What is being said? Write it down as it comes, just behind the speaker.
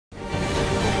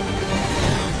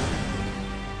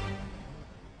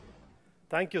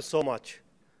Thank you so much.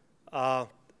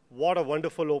 What a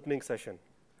wonderful opening session.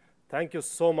 Thank you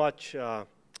so much,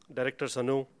 Director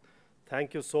Sanu.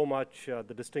 Thank you so much,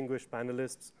 the distinguished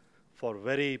panelists, for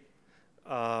very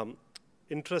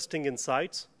interesting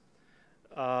insights.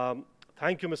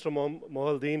 Thank you, Mr.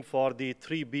 Mohaldeen, for the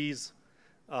 3 Bs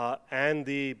and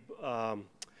the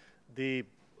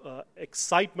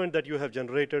excitement that you have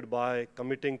generated by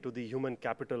committing to the human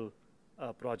capital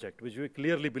project, which we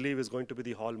clearly believe is going to be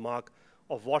the hallmark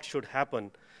of what should happen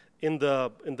in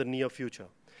the near future.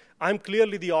 I'm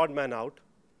clearly the odd man out.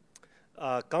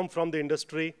 Come from the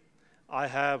industry.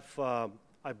 I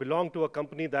belong to a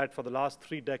company that for the last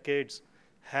 3 decades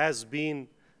has been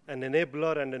an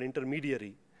enabler and an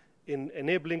intermediary in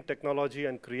enabling technology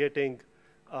and creating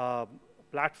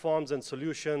platforms and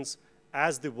solutions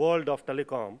as the world of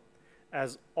telecom,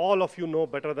 as all of you know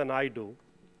better than I do,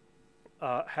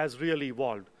 has really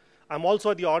evolved. I'm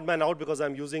also the odd man out because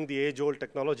I'm using the age-old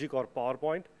technology called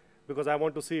PowerPoint because I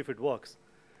want to see if it works.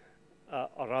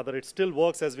 Or rather, it still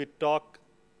works as we talk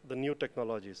the new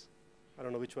technologies. I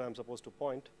don't know which way I'm supposed to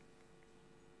point.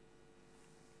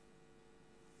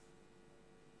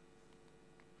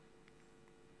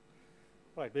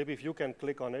 Right, maybe if you can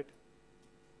click on it.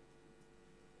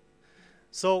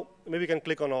 So maybe you can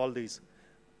click on all these.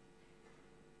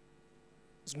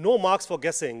 There's no marks for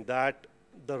guessing that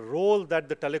the role that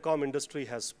the telecom industry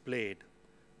has played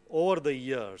over the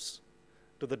years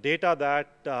to the data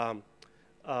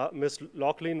that Ms.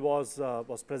 Loughlin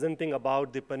was presenting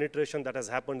about the penetration that has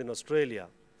happened in Australia.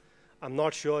 I'm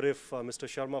not sure if Mr.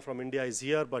 Sharma from India is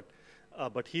here,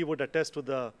 but he would attest to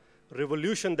the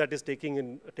revolution that is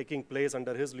taking place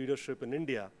under his leadership in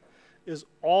India is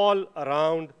all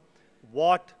around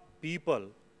what people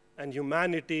and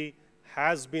humanity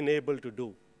has been able to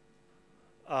do,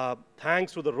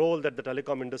 thanks to the role that the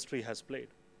telecom industry has played.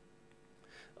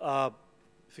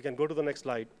 If you can go to the next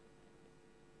slide.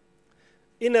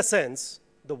 In essence,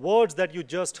 the words that you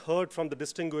just heard from the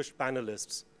distinguished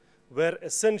panelists were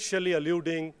essentially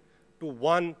alluding to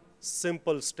one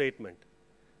simple statement,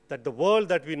 that the world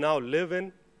that we now live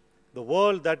in, the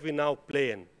world that we now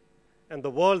play in, and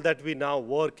the world that we now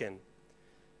work in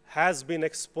has been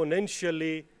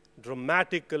exponentially,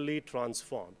 dramatically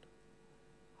transformed.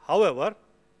 However,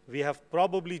 we have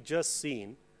probably just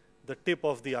seen the tip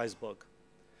of the iceberg.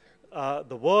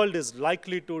 The world is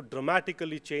likely to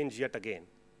dramatically change yet again,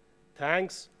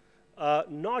 thanks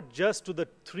not just to the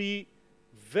 3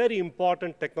 very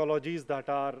important technologies that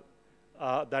are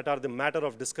the matter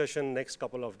of discussion next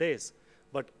couple of days,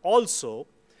 but also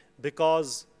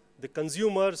because the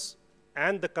consumers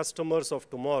and the customers of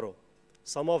tomorrow,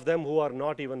 some of them who are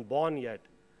not even born yet,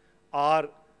 are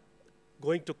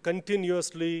going to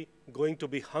continuously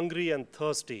be hungry and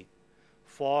thirsty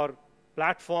for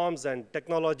platforms and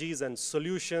technologies and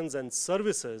solutions and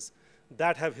services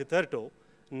that have hitherto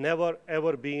never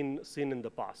ever been seen in the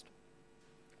past.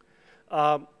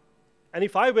 And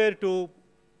if I were to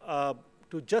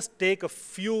just take a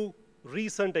few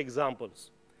recent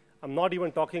examples, I'm not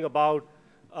even talking about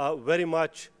very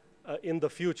much in the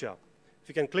future. If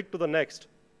you can click to the next.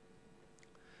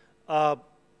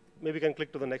 Maybe you can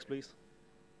click to the next, please.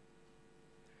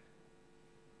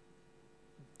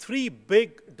 3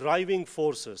 big driving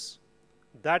forces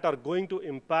that are going to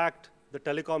impact the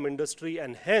telecom industry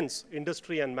and hence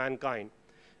industry and mankind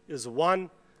is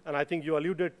one, and I think you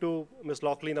alluded to, Ms.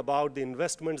 Loughlin, about the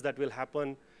investments that will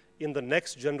happen in the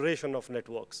next generation of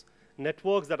networks.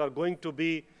 Networks that are going to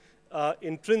be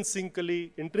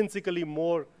intrinsically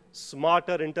more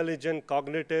smarter, intelligent,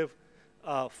 cognitive,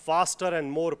 faster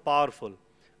and more powerful,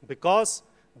 because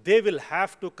they will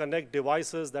have to connect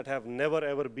devices that have never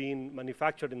ever been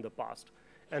manufactured in the past.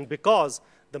 And because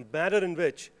the manner in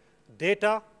which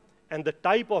data and the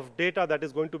type of data that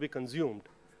is going to be consumed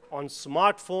on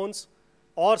smartphones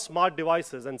or smart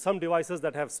devices, and some devices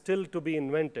that have still to be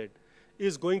invented,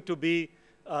 is going to be,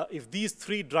 if these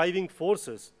 3 driving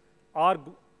forces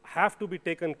have to be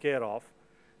taken care of,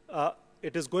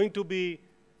 it is going to be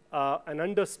an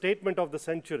understatement of the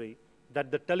century that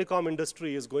the telecom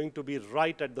industry is going to be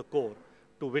right at the core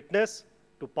to witness,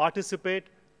 to participate,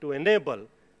 to enable,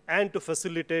 and to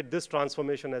facilitate this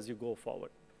transformation as you go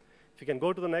forward. If you can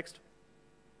go to the next.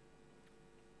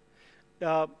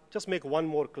 Just make one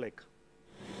more click.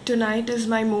 Tonight is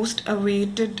my most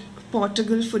awaited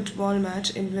Portugal football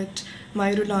match in which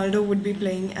my Ronaldo would be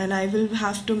playing, and I will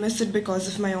have to miss it because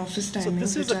of my office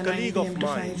timings, which are 9 p.m. to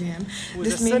 5 a.m.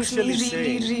 This makes me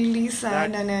really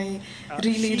sad, and I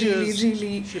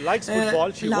really she likes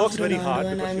football. She love works very Ronaldo, hard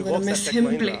and because I'm she going to works miss at him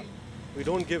Tech play. Mahindra. We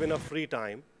don't give enough free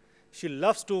time. She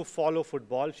loves to follow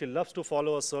football. She loves to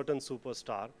follow a certain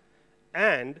superstar.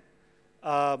 And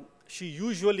she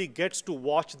usually gets to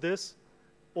watch this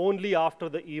only after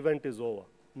the event is over,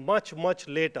 much, much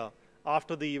later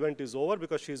after the event is over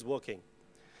because she's working.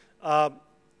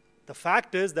 The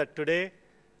fact is that today,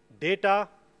 data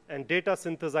and data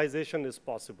synthesization is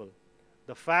possible.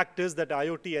 The fact is that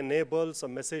IoT enables a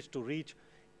message to reach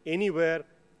anywhere,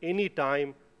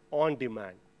 anytime, on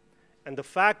demand. And the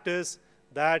fact is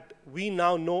that we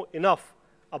now know enough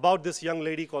about this young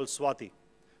lady called Swati.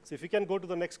 So if you can go to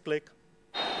the next click.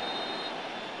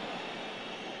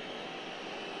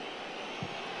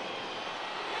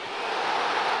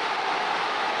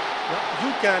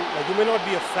 You may not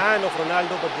be a fan of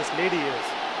Ronaldo, but this lady is.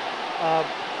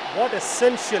 What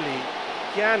essentially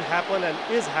can happen and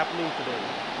is happening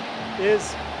today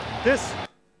is this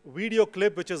video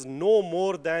clip, which is no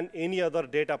more than any other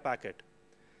data packet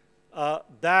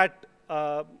that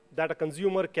a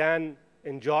consumer can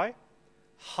enjoy.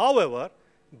 However,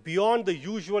 beyond the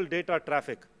usual data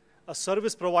traffic, a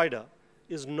service provider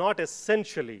is not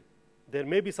essentially, there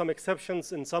may be some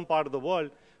exceptions in some part of the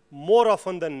world, more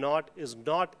often than not, is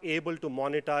not able to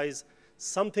monetize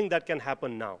something that can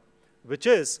happen now, which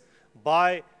is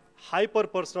by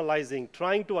hyper-personalizing,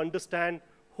 trying to understand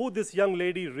who this young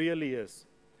lady really is.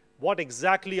 What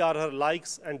exactly are her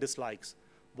likes and dislikes?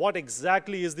 What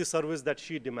exactly is the service that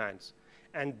she demands?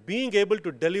 And being able to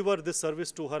deliver this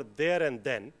service to her there and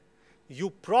then,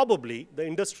 the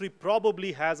industry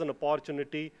probably has an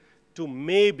opportunity to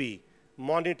maybe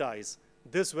monetize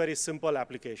this very simple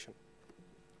application.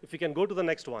 If you can go to the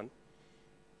next one.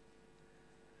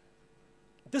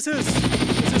 This is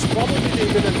probably the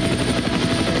imminent future.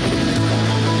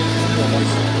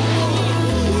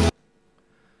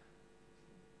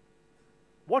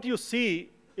 What you see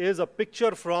is a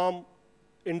picture from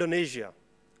Indonesia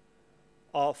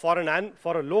for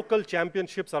a local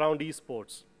championships around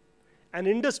esports, an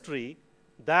industry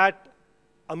that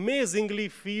amazingly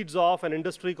feeds off an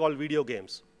industry called video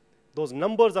games. Those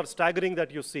numbers are staggering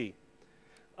that you see.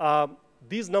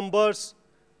 These numbers,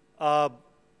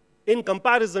 in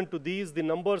comparison to these, the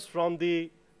numbers from the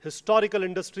historical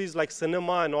industries like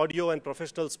cinema and audio and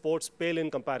professional sports pale in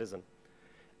comparison.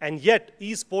 And yet,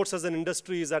 esports as an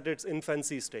industry is at its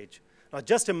infancy stage. Now,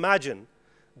 just imagine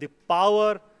the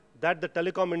power that the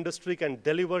telecom industry can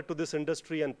deliver to this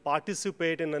industry and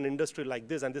participate in an industry like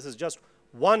this. And this is just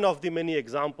one of the many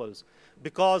examples,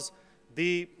 because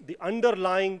the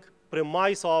underlying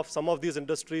premise of some of these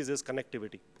industries is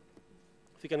connectivity.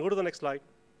 If you can go to the next slide.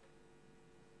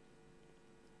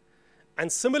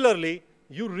 And similarly,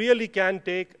 you really can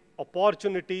take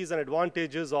opportunities and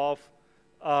advantages of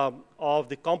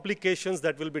the complications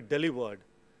that will be delivered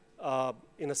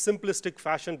in a simplistic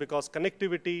fashion, because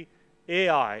connectivity,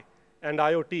 AI, and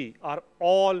IoT are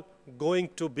all going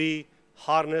to be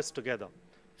harnessed together.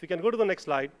 If you can go to the next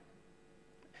slide,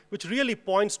 which really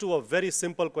points to a very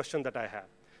simple question that I have.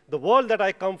 The world that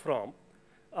I come from,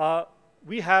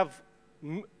 we have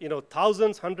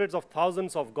thousands, hundreds of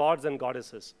thousands of gods and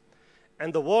goddesses.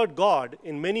 And the word God,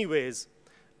 in many ways,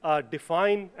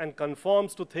 define and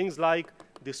conforms to things like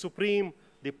the supreme,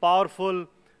 the powerful,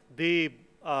 the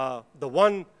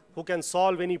one who can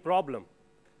solve any problem.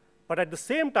 But at the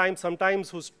same time,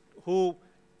 sometimes who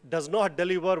does not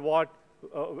deliver what,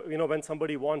 when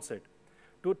somebody wants it.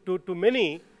 To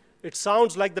many, it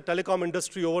sounds like the telecom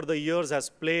industry over the years has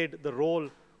played the role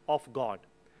of God.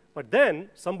 But then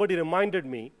somebody reminded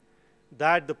me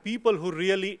that the people who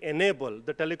really enable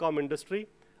the telecom industry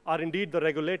are indeed the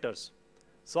regulators.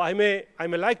 So I may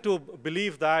like to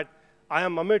believe that I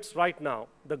am amidst right now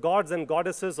the gods and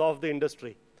goddesses of the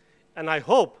industry. And I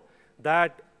hope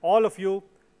that all of you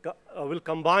will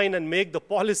combine and make the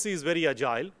policies very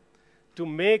agile to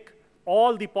make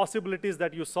all the possibilities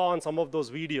that you saw in some of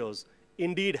those videos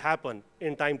indeed happen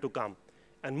in time to come.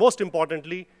 And most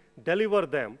importantly, deliver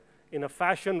them in a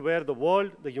fashion where the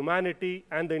world, the humanity,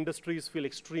 and the industries feel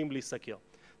extremely secure.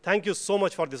 Thank you so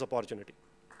much for this opportunity.